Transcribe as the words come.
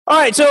All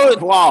right, so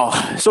wow,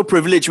 so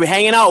privileged. We're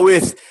hanging out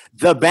with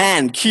the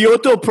band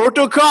Kyoto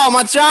Protocol,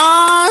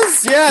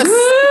 machans. Yes.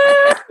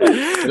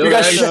 we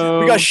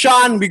got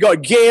Sean, we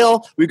got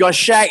Gail, we got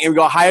Shaq, and we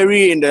got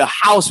Hyrie in the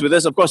house with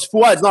us. Of course,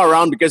 Fuad's not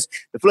around because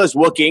the fella's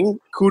working.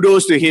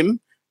 Kudos to him.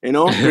 You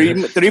know,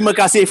 terima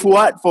kasih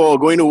Fuad for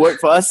going to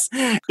work for us.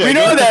 We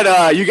know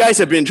that you guys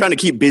have been trying to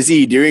keep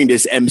busy during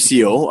this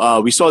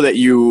MCO. We saw that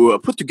you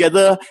put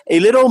together a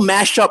little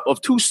mashup of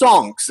two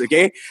songs,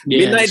 okay?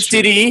 Yeah, Midnight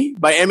City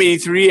by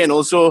M83 and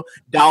also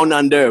Down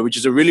Under, which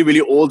is a really, really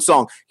old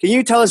song. Can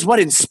you tell us what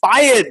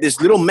inspired this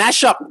little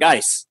mashup,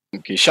 guys?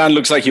 Okay, Sean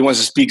looks like he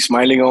wants to speak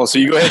smiling also.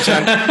 You go ahead,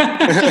 Sean.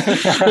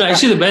 Well,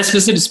 actually, the best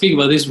person to speak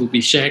about this would be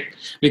Shaq,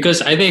 because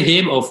either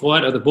him or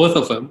Fuad or the both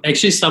of them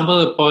actually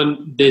stumbled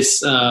upon this.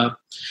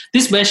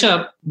 This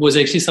mashup was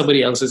actually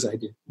somebody else's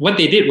idea. What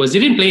they did was they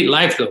didn't play it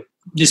live though.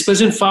 This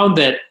person found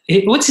that,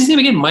 what's his name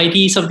again?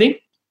 Mighty something?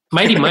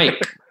 Mighty Mike.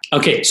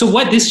 Okay, so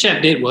what this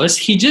chap did was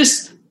he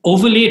just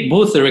overlaid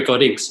both the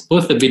recordings,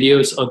 both the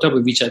videos on top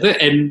of each other,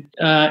 and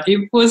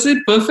it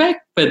wasn't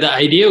perfect, but the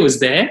idea was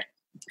there.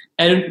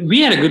 And we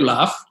had a good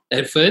laugh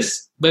at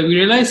first, but we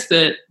realized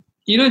that,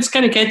 it's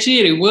kind of catchy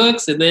and it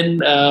works. And then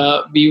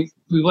we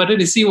wanted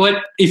to see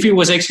what if it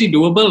was actually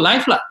doable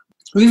live.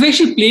 We've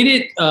actually played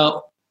it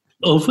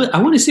over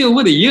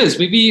the years.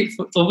 Maybe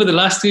over the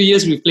last 2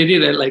 years, we played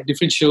it at like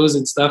different shows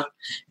and stuff.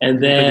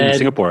 And then in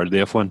Singapore, they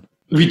have one.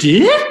 We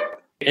did?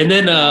 And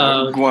then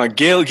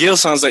Gail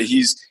sounds like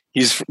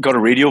he's got a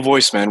radio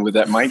voice, man, with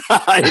that mic.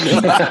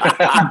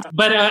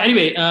 But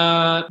anyway,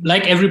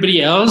 like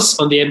everybody else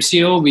on the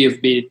MCO, we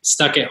have been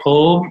stuck at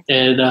home.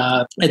 And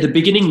at the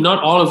beginning,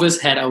 not all of us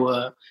had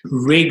our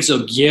rigs or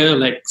gear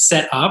like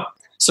set up.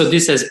 So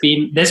there's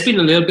been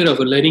a little bit of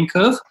a learning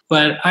curve,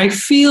 but I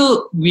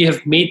feel we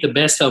have made the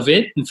best of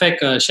it. In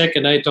fact, Shaq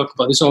and I talk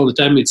about this all the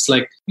time. It's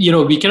like,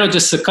 we cannot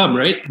just succumb,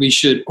 right? We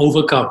should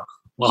overcome.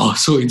 Wow,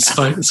 so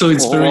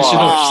inspirational.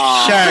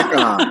 Wow. Shaq.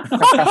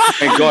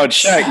 My God,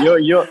 Shaq,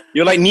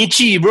 you're like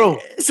Nietzsche, bro.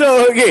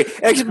 So, okay,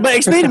 but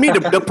explain to me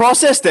the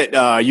process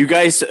that you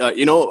guys,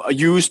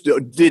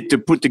 did to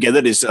put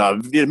together this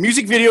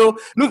music video.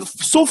 Look,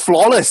 so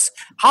flawless.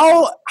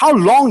 How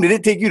long did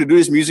it take you to do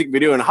this music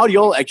video, and how do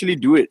y'all actually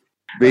do it?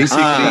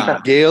 Basically,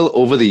 Gail,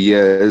 over the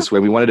years,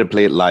 when we wanted to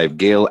play it live,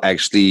 Gail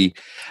actually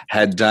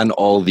had done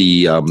all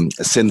the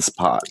synths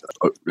part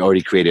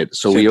already created.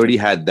 So we already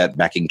had that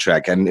backing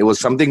track. And it was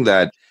something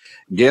that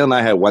Gail and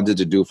I had wanted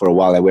to do for a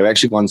while. And we've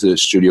actually gone to the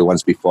studio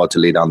once before to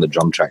lay down the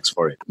drum tracks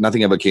for it.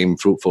 Nothing ever came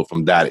fruitful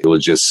from that. It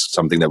was just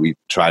something that we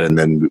tried and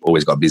then we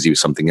always got busy with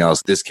something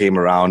else. This came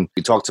around.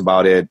 We talked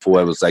about it.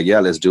 Fuad was like,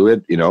 yeah, let's do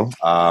it,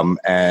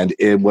 and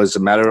it was a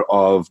matter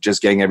of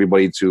just getting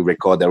everybody to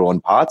record their own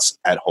parts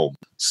at home.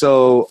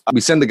 So we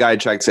sent the guide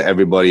track to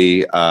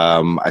everybody.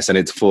 I sent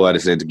it to Fuad, I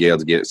sent it to Gail,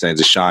 sent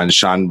it to Sean.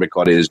 Sean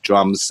recorded his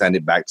drums, sent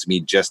it back to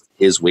me, just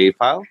his wave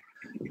file.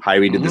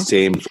 Hyrie did the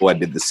same, Fuad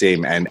did the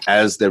same. And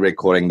as they're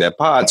recording their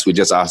parts, we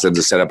just asked them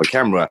to set up a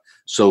camera.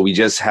 So we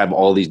just have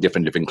all these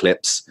different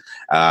clips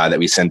that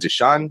we send to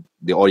Sean.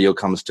 The audio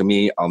comes to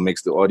me. I'll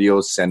mix the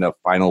audio, send a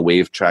final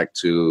wave track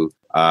to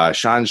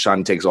Sean.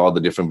 Sean takes all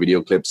the different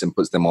video clips and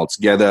puts them all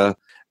together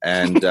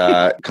and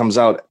comes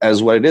out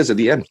as what it is at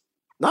the end.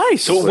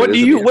 Nice. So what do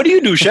you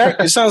do, Shaq?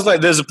 It sounds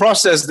like there's a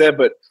process there,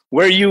 but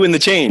where are you in the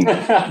chain?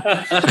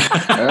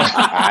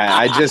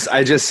 I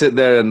just sit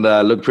there and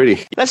look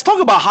pretty. Let's talk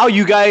about how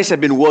you guys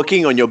have been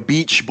working on your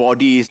beach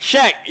bodies.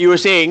 Shaq, you were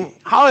saying,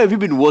 how have you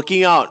been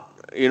working out,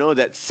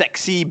 that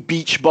sexy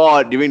beach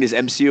board during this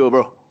MCO,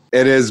 bro?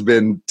 It has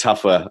been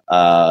tougher.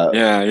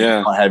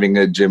 Not having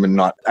a gym and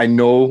not. I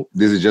know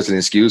this is just an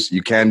excuse.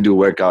 You can do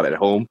workout at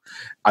home.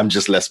 I'm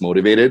just less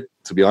motivated,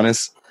 to be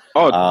honest.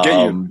 Oh, get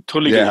you.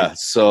 Totally get you.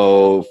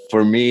 So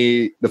for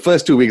me, the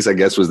first 2 weeks, I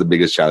guess, was the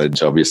biggest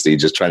challenge, obviously,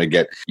 just trying to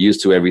get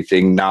used to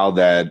everything. Now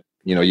that,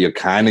 you're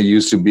kind of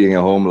used to being at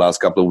home last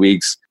couple of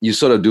weeks, you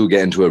sort of do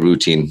get into a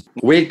routine.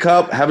 Wake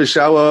up, have a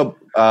shower,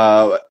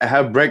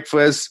 have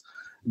breakfast,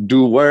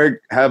 do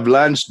work, have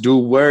lunch, do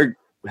work,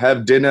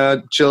 have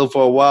dinner, chill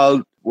for a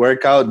while,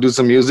 work out, do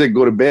some music,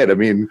 go to bed. I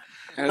mean...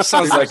 That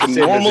sounds like a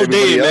normal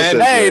day, man.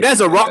 Hey, that's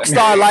a rock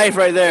star life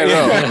right there,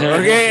 bro.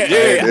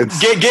 Okay.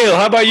 Gail,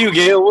 how about you,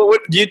 Gail?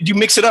 What do you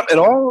mix it up at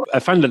all? I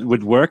find that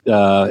with work,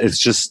 it's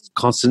just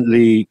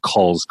constantly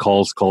calls,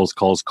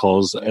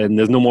 and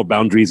there's no more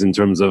boundaries in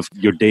terms of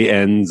your day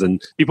ends,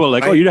 and people are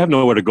like, oh, you have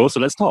nowhere to go, so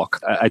let's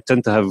talk. I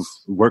tend to have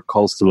work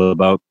calls till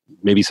about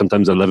maybe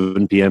sometimes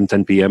 11 p.m.,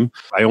 10 p.m.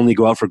 I only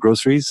go out for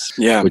groceries,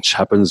 which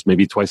happens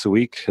maybe twice a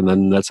week, and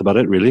then that's about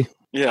it, really.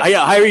 Yeah,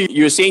 Hyrie,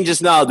 you were saying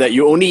just now that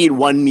you only eat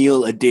one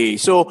meal a day.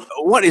 So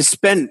what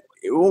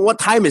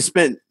time is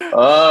spent?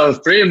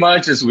 Pretty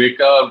much just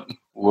wake up,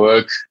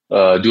 work,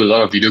 do a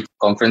lot of video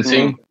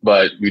conferencing,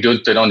 but we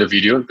don't turn on the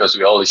video because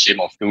we're all ashamed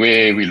of the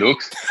way we look.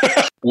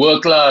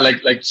 Work lah,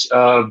 like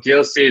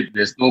Gail said,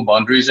 there's no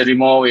boundaries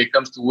anymore when it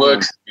comes to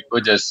work.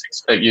 People just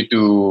expect you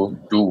to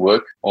do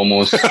work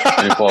almost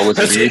 24 hours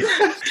a day.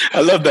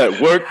 I love that.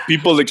 Work.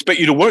 People expect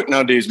you to work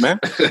nowadays, man.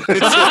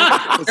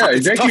 Yeah,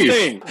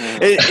 exactly.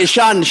 Hey,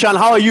 Sean,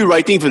 how are you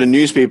writing for the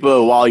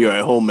newspaper while you're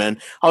at home, man?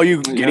 How are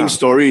you getting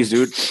stories,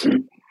 dude?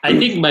 I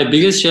think my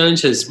biggest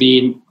challenge has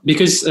been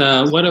because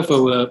one of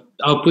our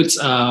outputs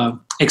are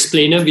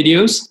explainer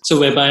videos, so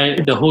whereby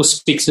the host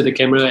speaks to the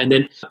camera, and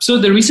then so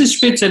the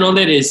research bits and all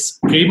that is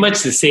pretty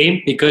much the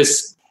same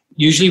because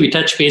usually we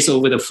touch base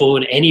over the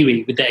phone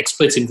anyway with the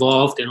experts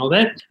involved and all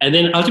that, and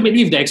then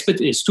ultimately if the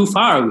expert is too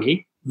far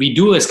away, we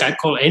do a Skype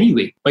call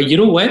anyway. But you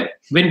know what?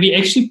 When we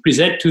actually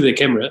present to the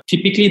camera,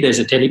 typically there's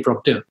a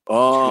teleprompter.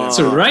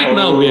 So right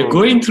now we are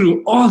going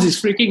through all these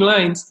freaking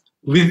lines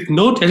with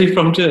no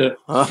teleprompter.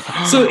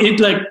 So it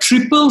like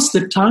triples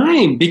the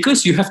time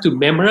because you have to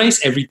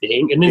memorize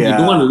everything and then you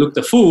don't want to look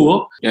the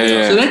fool.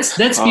 So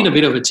that's been a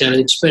bit of a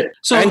challenge. But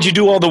and you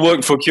do all the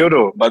work for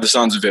Kyoto by the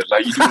sounds of it.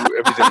 Like you do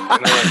everything.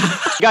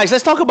 Guys,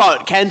 let's talk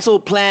about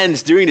cancelled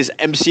plans during this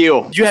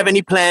MCO. Do you have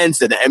any plans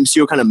that the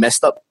MCO kind of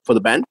messed up for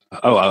the band?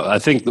 Oh, I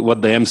think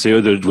what the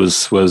MCO did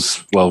was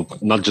well,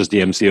 not just the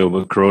MCO,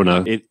 but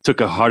Corona. It took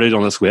a hard hit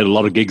on us. We had a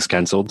lot of gigs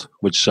cancelled,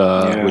 which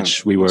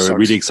we were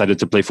really excited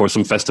to play for,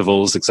 some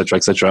festivals, etc.,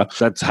 etc.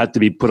 That had to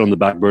be put on the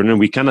back burner.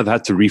 We kind of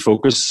had to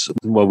refocus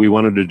what we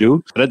wanted to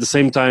do, but at the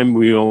same time,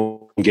 we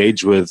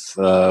engage with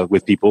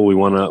people. We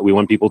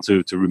want people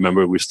to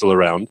remember we're still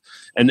around,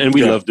 and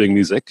we love doing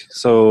music.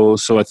 So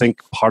I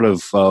think part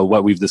of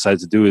what we've decided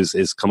to do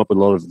is come up with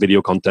a lot of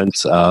video content.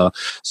 So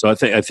I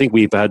think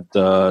we've had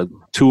 2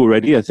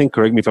 already. I think,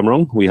 correct me if I'm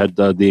wrong. We had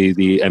the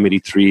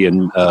M83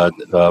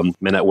 and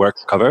Men at Work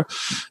cover,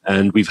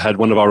 and we've had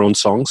one of our own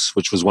songs,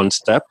 which was One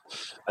Step.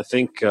 I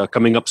think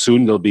coming up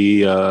soon there'll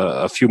be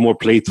a few more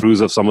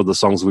playthroughs of some of the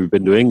songs we've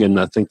been doing, and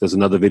I think there's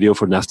another video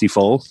for Nasty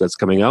Fall that's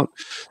coming out.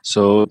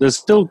 So there's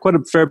still quite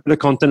a fair bit of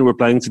content we're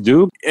planning to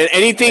do.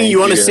 Anything you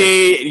want to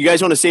say? You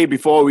guys want to say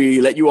before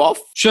we let you off?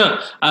 Sure.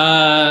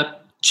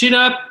 Chin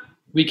up.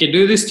 We can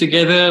do this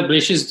together.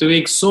 Malaysia's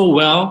doing so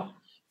well,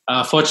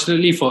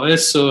 fortunately for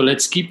us. So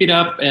let's keep it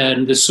up.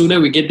 And the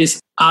sooner we get this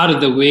out of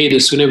the way, the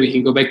sooner we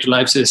can go back to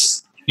lives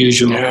as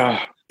usual.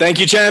 Yeah. Thank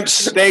you,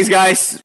 champs. Thanks, guys.